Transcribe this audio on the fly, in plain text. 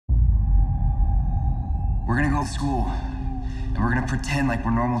We're gonna go to school, and we're gonna pretend like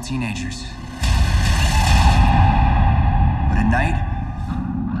we're normal teenagers. But at night,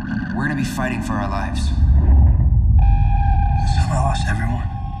 we're gonna be fighting for our lives. So I lost everyone.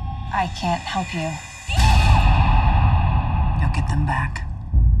 I can't help you. You'll get them back.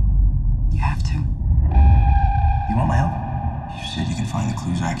 You have to. You want my help? You said you can find the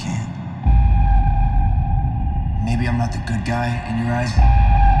clues I can. Maybe I'm not the good guy in your eyes,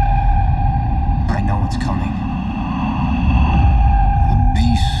 but I know what's coming. The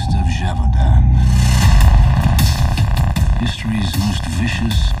Beast of Gévaudan. History's most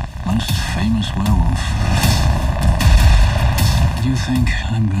vicious, most famous werewolf. Do you think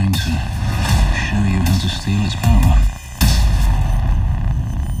I'm going to show you how to steal its power?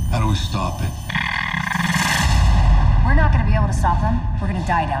 How do we stop it? We're not gonna be able to stop them. We're gonna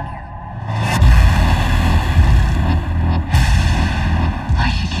die down here. I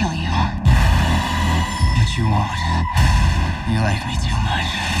should kill you. But you won't. You like me too much.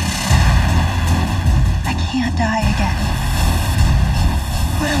 I can't die again.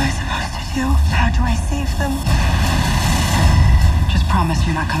 What am I supposed to do? How do I save them? Just promise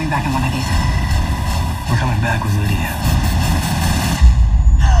you're not coming back in one of these. We're coming back with Lydia.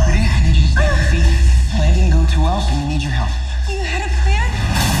 Lydia, I need you to stay on your feet. Plan didn't go too well, so we need your help.